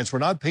 The Giants were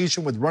not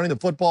patient with running the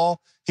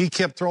football. He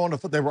kept throwing the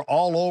foot. They were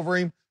all over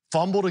him.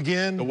 Fumbled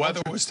again. The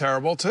weather was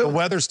terrible, too. The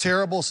weather's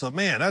terrible. So,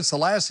 man, that's the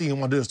last thing you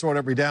want to do is throw it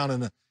every down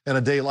in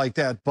a day like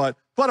that. But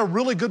a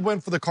really good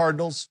win for the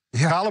Cardinals.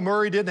 Yeah. Kyler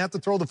Murray didn't have to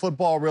throw the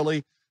football,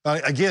 really.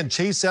 Again,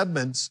 Chase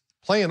Edmonds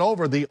playing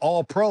over the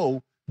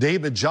all-pro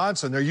David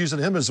Johnson. They're using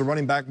him as a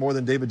running back more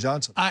than David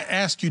Johnson. I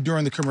asked you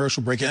during the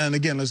commercial break, and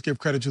again, let's give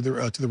credit to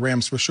the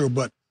Rams for sure,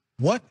 but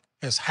what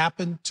has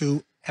happened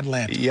to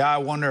Atlanta? Yeah, I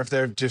wonder if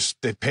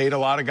they paid a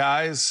lot of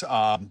guys.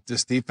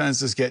 This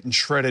defense is getting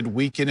shredded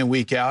week in and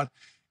week out.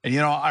 And, you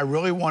know, I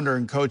really wonder,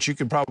 and Coach, you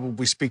could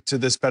probably speak to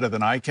this better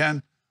than I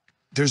can.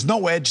 There's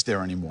no edge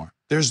there anymore.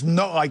 There's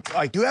no, like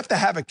you have to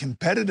have a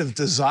competitive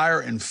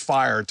desire and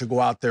fire to go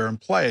out there and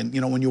play. And,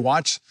 you know, when you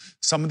watch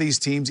some of these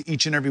teams,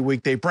 each and every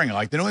week they bring it.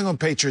 Like the New England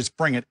Patriots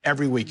bring it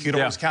every week. You can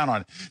always count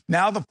on it.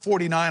 Now the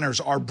 49ers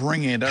are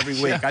bringing it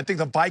every week. I think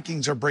the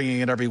Vikings are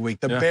bringing it every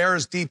week. The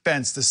Bears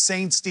defense, the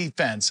Saints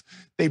defense,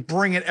 they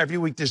bring it every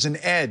week. There's an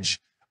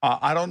edge.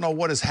 I don't know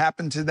what has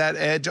happened to that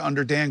edge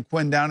under Dan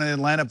Quinn down in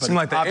Atlanta. But seems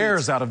like the air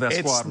is out of that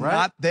squad, right? It's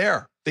not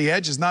there. The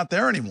edge is not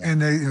there anymore.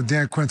 And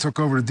Dan Quinn took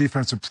over the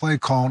defensive play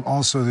call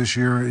also this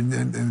year, and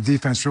the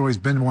defense really has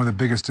been one of the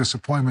biggest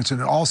disappointments.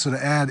 And also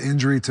to add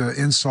injury to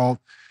insult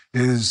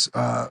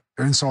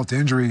insult to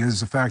injury is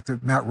the fact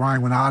that Matt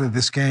Ryan went out of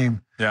this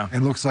game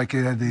and looks like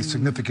it had a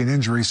significant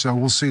injury. So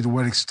we'll see to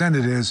what extent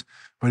it is.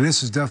 But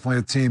this is definitely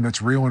a team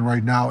that's reeling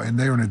right now, and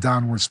they're in a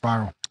downward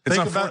spiral. It's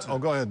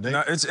go ahead, Nate.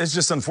 No, it's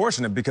just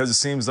unfortunate because it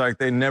seems like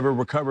they never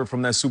recovered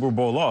from that Super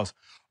Bowl loss.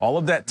 All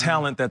of that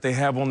talent that they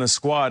have on this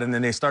squad, and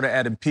then they started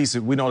adding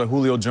pieces. We know that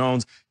Julio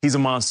Jones, he's a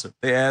monster.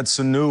 They add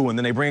Sanu, and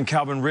then they bring in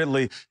Calvin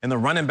Ridley, and the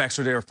running backs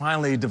are there.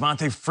 Finally,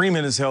 Devontae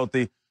Freeman is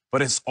healthy,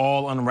 but it's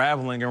all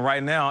unraveling. And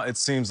right now, it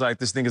seems like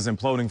this thing is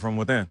imploding from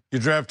within. You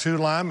draft 2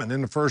 linemen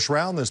in the first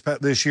round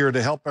this year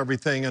to help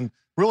everything. And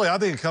really, I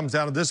think it comes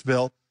down to this,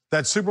 Bill.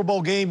 That Super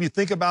Bowl game, you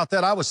think about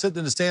that. I was sitting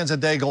in the stands that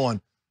day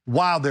going,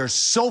 wow, they're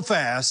so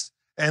fast.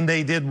 And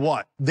they did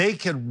what? They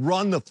could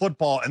run the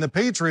football. And the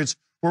Patriots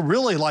were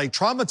really like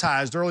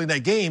traumatized early in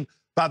that game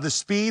by the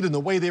speed and the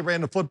way they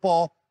ran the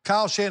football.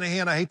 Kyle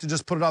Shanahan, I hate to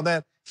just put it on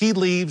that, he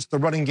leaves, the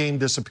running game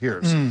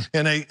disappears.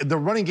 And the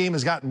running game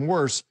has gotten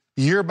worse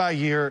year by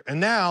year. And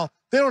now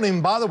they don't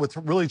even bother with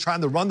really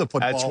trying to run the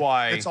football. That's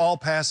why it's all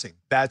passing.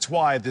 That's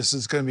why this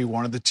is going to be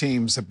one of the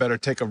teams that better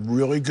take a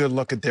really good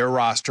look at their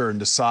roster and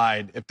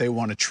decide if they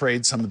want to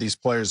trade some of these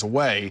players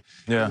away.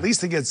 Yeah. At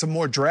least to get some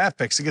more draft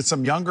picks, to get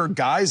some younger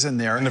guys in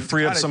there. And to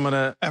free up some of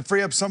that. And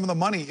free up some of the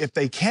money if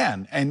they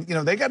can. And, you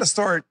know, they got to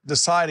start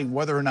deciding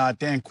whether or not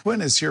Dan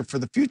Quinn is here for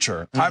the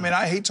future. I mean,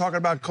 I hate talking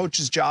about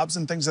coaches' jobs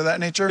and things of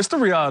that nature. It's the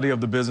reality of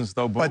the business,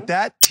 though, But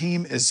that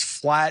team is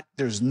flat.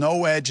 There's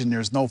no edge and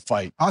there's no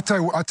fight. I'll tell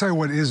you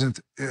what isn't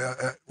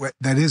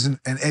that isn't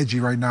an edgy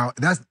right now.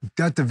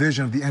 That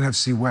division of the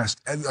NFC West.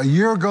 A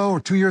year ago or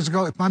 2 years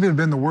ago, it might have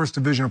been the worst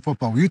division of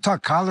football. When you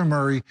talk Kyler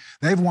Murray,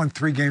 they've won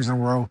 3 games in a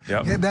row.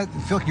 Yep. I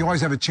feel like you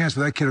always have a chance for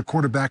that kid, a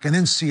quarterback. And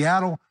then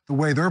Seattle, the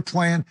way they're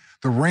playing,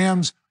 the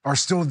Rams are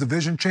still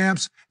division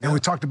champs. And we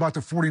talked about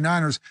the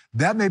 49ers.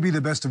 That may be the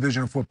best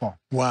division of football.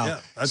 Wow.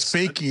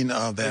 Speaking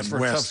of that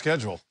for a tough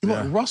schedule.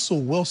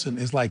 Russell Wilson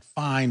is like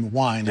fine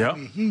wine. I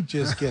mean, he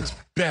just gets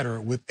better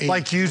with age.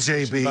 Like you,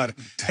 JB.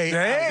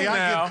 Hey,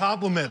 I give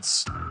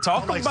compliments.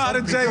 Talk about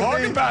it, JB.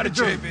 Talk about it,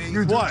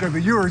 JB.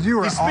 What? You were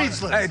He's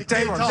speechless. Hey,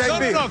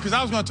 JB. No, because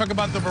I was going to talk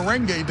about the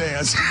merengue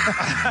dance.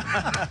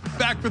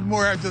 Back with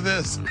more after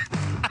this.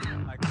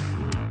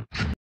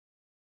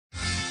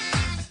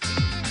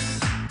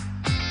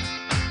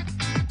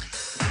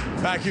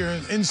 Back here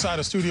inside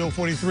of Studio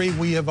 43,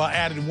 we have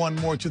added one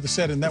more to the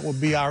set, and that will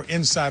be our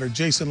insider,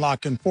 Jason La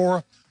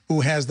Canfora, who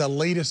has the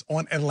latest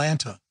on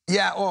Atlanta.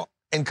 Yeah, well,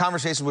 in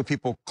conversations with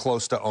people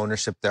close to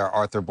ownership there,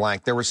 Arthur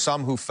Blank, there were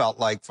some who felt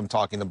like, from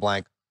talking to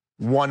Blank,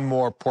 one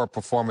more poor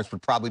performance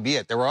would probably be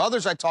it. There were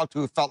others I talked to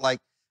who felt like,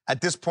 at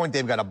this point,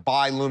 they've got a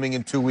bye looming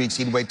in 2 weeks.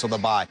 He'd wait till the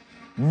bye.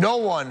 No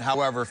one,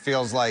 however,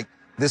 feels like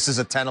this is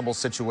a tenable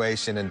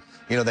situation and,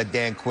 you know, that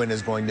Dan Quinn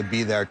is going to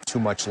be there too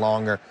much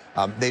longer.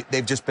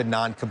 They've just been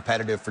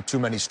non-competitive for too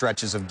many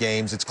stretches of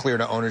games. It's clear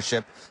to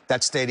ownership.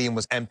 That stadium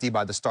was empty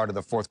by the start of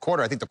the fourth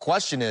quarter. I think the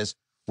question is,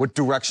 what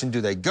direction do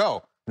they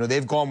go? You know,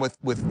 they've gone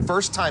with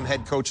first-time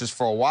head coaches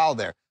for a while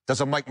there. Does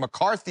a Mike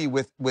McCarthy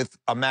with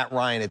a Matt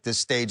Ryan at this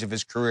stage of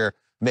his career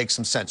make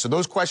some sense? So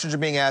those questions are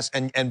being asked,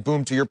 and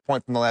boom, to your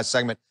point from the last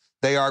segment,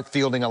 they are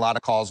fielding a lot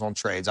of calls on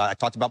trades. I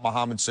talked about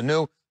Mohamed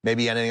Sanu,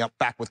 maybe ending up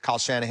back with Kyle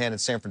Shanahan in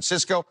San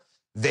Francisco.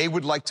 They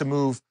would like to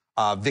move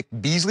Vic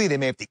Beasley. They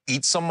may have to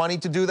eat some money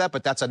to do that,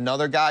 but that's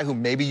another guy who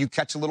maybe you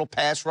catch a little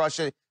pass rush,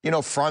 you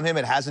know, from him.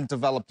 It hasn't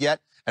developed yet.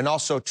 And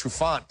also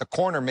Trufant, the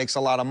corner, makes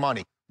a lot of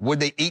money. Would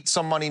they eat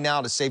some money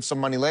now to save some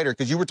money later?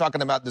 Because you were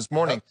talking about this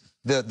morning,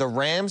 the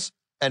Rams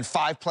and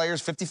 5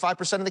 players,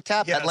 55% of the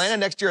cap. Yes. Atlanta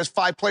next year has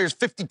 5 players,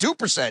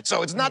 52%.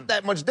 So it's not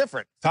that much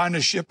different. Time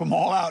to ship them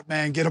all out,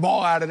 man. Get them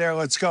all out of there.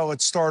 Let's go.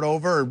 Let's start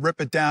over and rip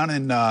it down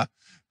and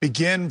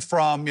begin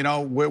from, you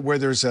know, where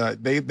there's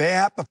they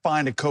have to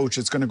find a coach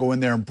that's going to go in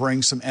there and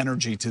bring some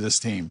energy to this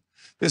team.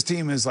 This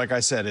team is, like I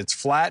said, it's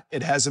flat.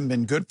 It hasn't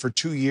been good for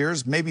 2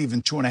 years, maybe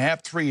even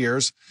 2.5, 3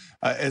 years.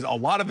 A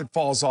lot of it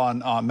falls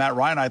on Matt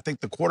Ryan. I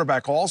think the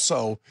quarterback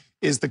also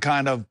is the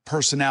kind of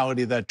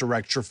personality that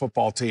directs your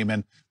football team.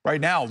 And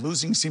right now,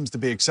 losing seems to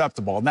be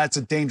acceptable. And that's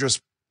a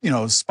dangerous, you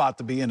know, spot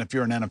to be in if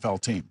you're an NFL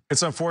team.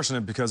 It's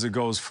unfortunate because it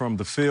goes from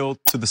the field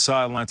to the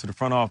sideline to the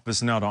front office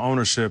and now to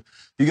ownership.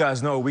 You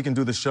guys know we can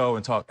do the show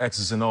and talk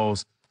X's and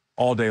O's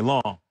all day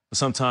long. But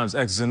sometimes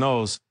X's and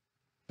O's,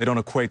 they don't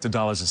equate to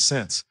dollars and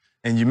cents.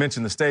 And you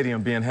mentioned the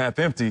stadium being half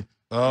empty.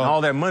 And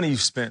all that money you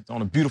spent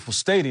on a beautiful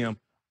stadium,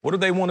 what do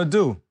they want to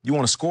do? You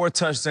want to score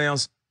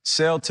touchdowns,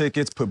 sell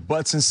tickets, put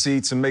butts in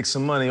seats, and make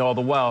some money all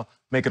the while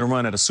making a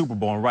run at a Super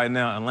Bowl. And right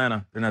now,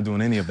 Atlanta, they're not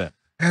doing any of that.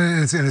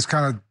 And it's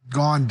kind of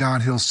gone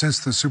downhill since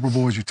the Super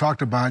Bowl, as you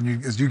talked about.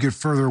 And as you get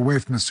further away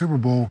from the Super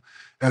Bowl,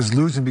 as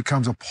losing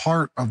becomes a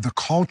part of the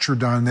culture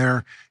down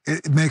there,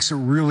 it makes it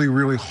really,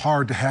 really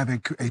hard to have a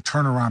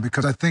turnaround,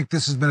 because I think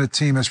this has been a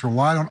team that's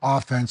relied on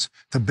offense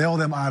to bail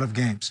them out of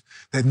games.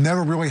 They've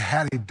never really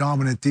had a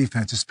dominant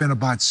defense. It's been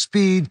about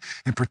speed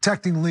and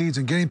protecting leads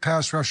and getting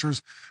pass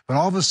rushers. But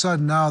all of a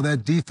sudden now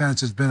that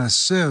defense has been a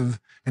sieve,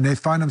 and they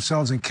find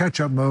themselves in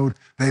catch-up mode.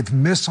 They've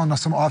missed on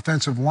some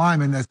offensive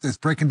linemen that's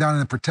breaking down in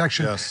the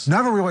protection. Yes.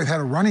 Never really had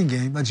a running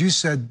game. As you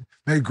said,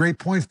 made a great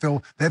point,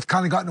 Phil. They've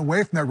kind of gotten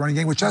away from that running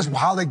game, which is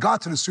how they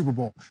got to the Super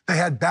Bowl. They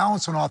had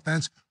balance on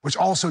offense, which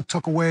also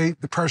took away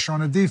the pressure on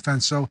the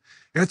defense. So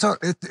it's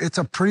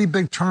a pretty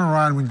big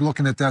turnaround when you're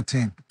looking at that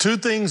team. 2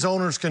 things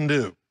owners can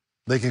do.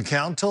 They can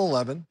count till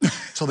 11,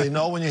 so they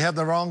know when you have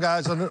the wrong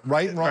guys on the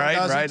right and wrong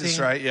guys on the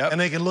team. Yep.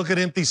 And they can look at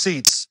empty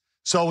seats.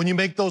 So when you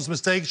make those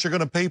mistakes, you're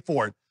going to pay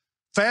for it.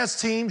 Fast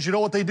teams, you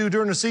know what they do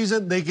during the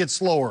season? They get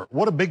slower.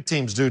 What do big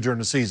teams do during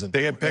the season?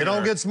 They get bigger. They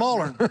don't get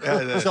smaller.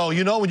 So,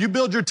 you know, when you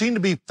build your team to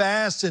be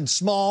fast and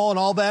small and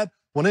all that,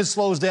 when it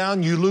slows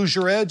down, you lose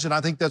your edge, and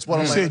I think that's what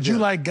I'm saying. You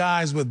like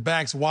guys with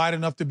backs wide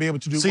enough to be able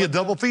to do a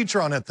double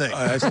feature on that thing.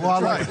 That's a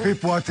lot of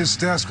people at this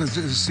desk. As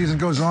the season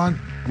goes on,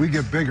 we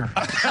get bigger.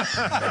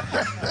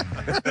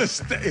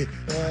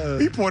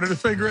 He pointed a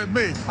finger at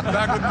me.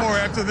 Back with more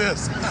after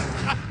this.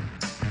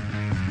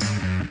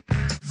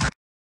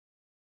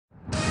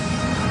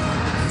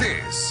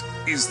 This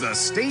is the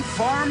State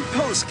Farm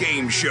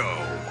Post-Game Show.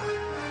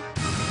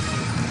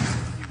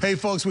 Hey,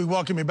 folks, we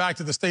welcome you back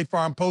to the State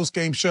Farm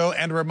Post-Game Show.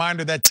 And a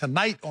reminder that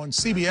tonight on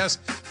CBS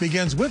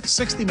begins with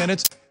 60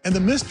 Minutes and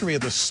the mystery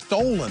of the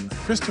stolen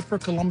Christopher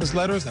Columbus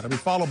letters. That'll be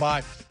followed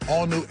by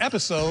all new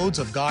episodes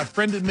of God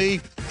Friended Me,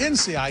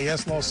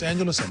 NCIS Los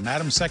Angeles, and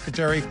Madam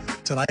Secretary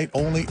tonight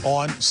only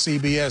on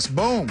CBS.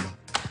 Boom.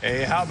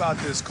 Hey, how about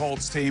this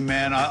Colts team,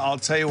 man? I'll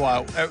tell you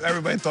what,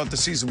 everybody thought the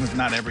season was,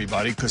 not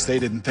everybody, because they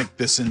didn't think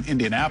this in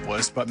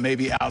Indianapolis, but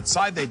maybe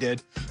outside they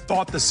did,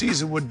 thought the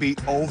season would be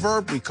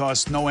over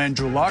because no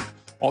Andrew Luck.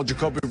 All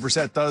Jacoby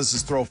Brissett does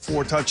is throw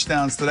 4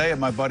 touchdowns today,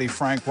 and my buddy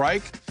Frank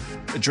Reich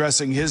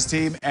addressing his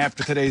team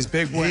after today's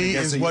big win. He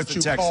is what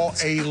you call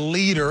a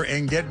leader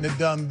in getting it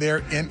done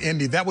there in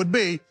Indy. That would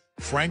be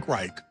Frank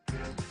Reich.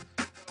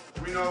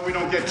 We know we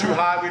don't get too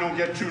high, we don't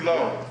get too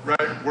low, right?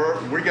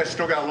 We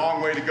still got a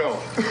long way to go,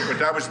 but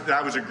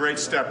that was a great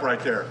step right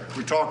there.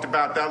 We talked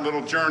about that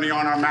little journey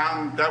on our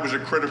mountain. That was a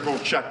critical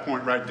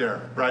checkpoint right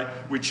there, right?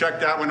 We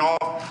checked that one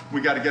off. We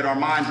got to get our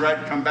minds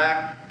right, come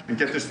back, and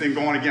get this thing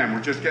going again.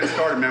 We're just getting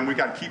started, man. We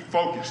got to keep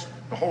focused.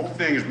 The whole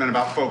thing has been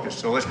about focus,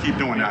 so let's keep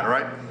doing that, all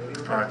right?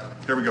 All right,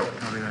 here we go.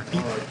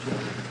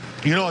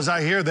 You know, as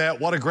I hear that,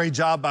 what a great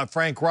job by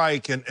Frank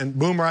Reich. And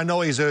Boomer, I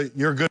know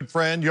you're a good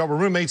friend. You were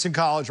roommates in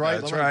college,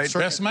 right? That's right.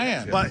 Best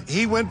man. But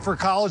he went for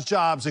college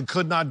jobs and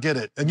could not get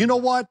it. And you know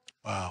what?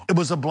 Wow. It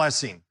was a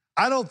blessing.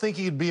 I don't think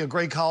he'd be a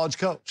great college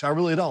coach. I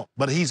really don't.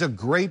 But he's a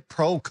great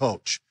pro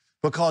coach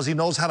because he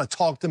knows how to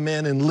talk to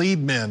men and lead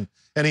men.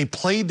 And he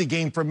played the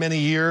game for many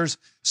years.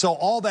 So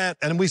all that,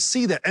 and we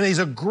see that. And he's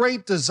a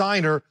great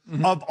designer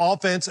of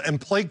offense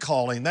and play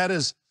calling.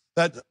 That's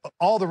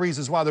all the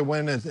reasons why they're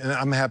winning, and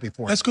I'm happy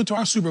for him. Let's go to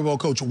our Super Bowl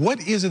coach. What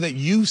is it that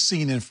you've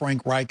seen in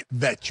Frank Reich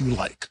that you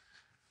like?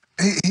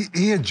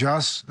 He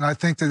adjusts, and I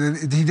think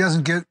that he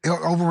doesn't he'll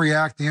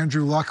overreact to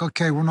Andrew Luck.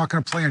 Okay, we're not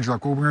going to play Andrew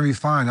Luck. Well, we're going to be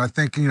fine. I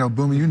think,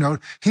 Boomer,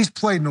 he's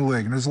played in the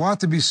league, and there's a lot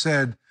to be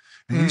said,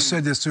 and you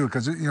said this too,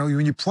 because,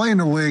 when you play in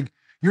the league,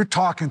 you're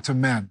talking to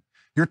men.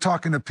 You're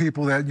talking to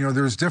people that,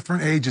 there's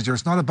different ages.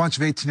 There's not a bunch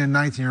of 18 and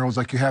 19-year-olds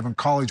like you have in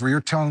college where you're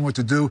telling them what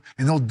to do,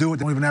 and they'll do it.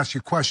 They don't even ask you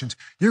questions.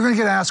 You're going to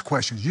get asked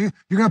questions. You're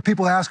going to have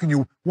people asking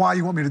you why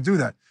you want me to do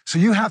that. So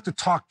you have to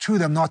talk to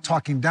them, not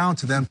talking down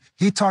to them.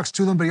 He talks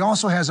to them, but he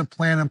also has a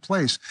plan in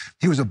place.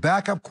 He was a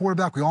backup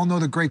quarterback. We all know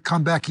the great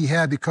comeback he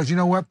had because, you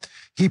know what?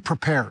 He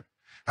prepared.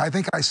 I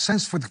think I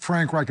sense with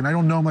Frank Reich, and I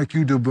don't know him like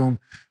you do, Boom,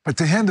 but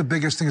to him, the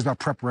biggest thing is about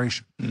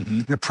preparation.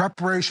 The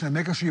preparation and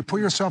making sure you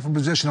put yourself in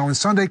position. When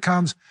Sunday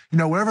comes,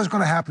 whatever's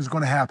going to happen is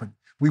going to happen.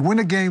 We win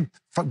a game,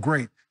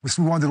 great. Let's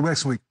move on to the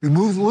next week. We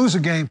lose a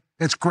game,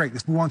 it's great.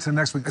 Let's move on to the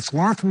next week. Let's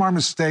learn from our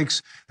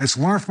mistakes. Let's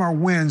learn from our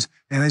wins.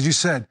 And as you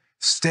said,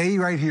 stay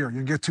right here.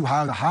 You get too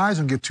high with the highs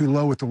and get too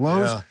low with the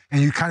lows.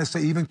 And you kind of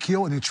stay even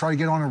keel and you try to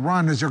get on a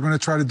run as you're going to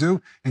try to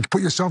do and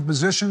put yourself in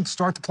position to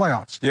start the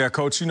playoffs. Yeah,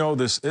 Coach,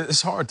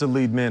 it's hard to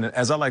lead men.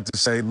 As I like to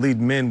say,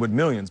 lead men with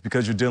millions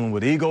because you're dealing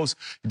with egos.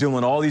 You're dealing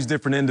with all these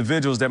different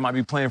individuals that might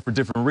be playing for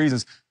different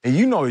reasons. And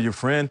your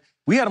friend.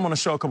 We had him on the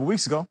show a couple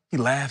weeks ago. He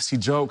laughs, he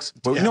jokes.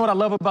 But you know what I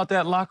love about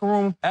that locker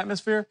room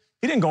atmosphere?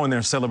 He didn't go in there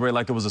and celebrate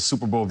like it was a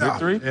Super Bowl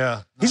victory.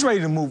 He's ready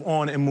to move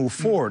on and move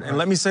forward. And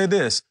let me say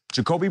this,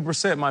 Jacoby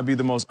Brissett might be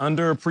the most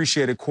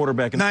underappreciated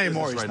quarterback in the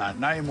business right now.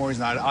 Not anymore, he's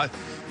not.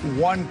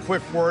 One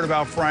quick word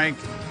about Frank,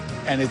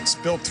 and it's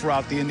built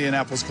throughout the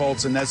Indianapolis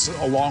Colts, and that's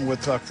along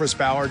with Chris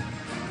Ballard,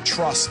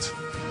 trust.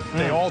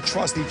 They all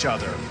trust each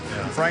other.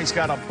 Frank's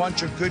got a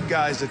bunch of good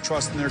guys that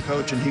trust in their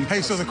coach, and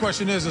Hey, so the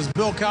question is, does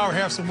Bill Cowher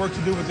have some work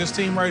to do with this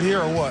team right here,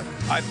 or what?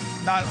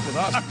 Not with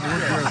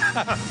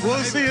us. We'll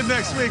see you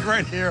next week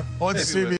right here on CBS.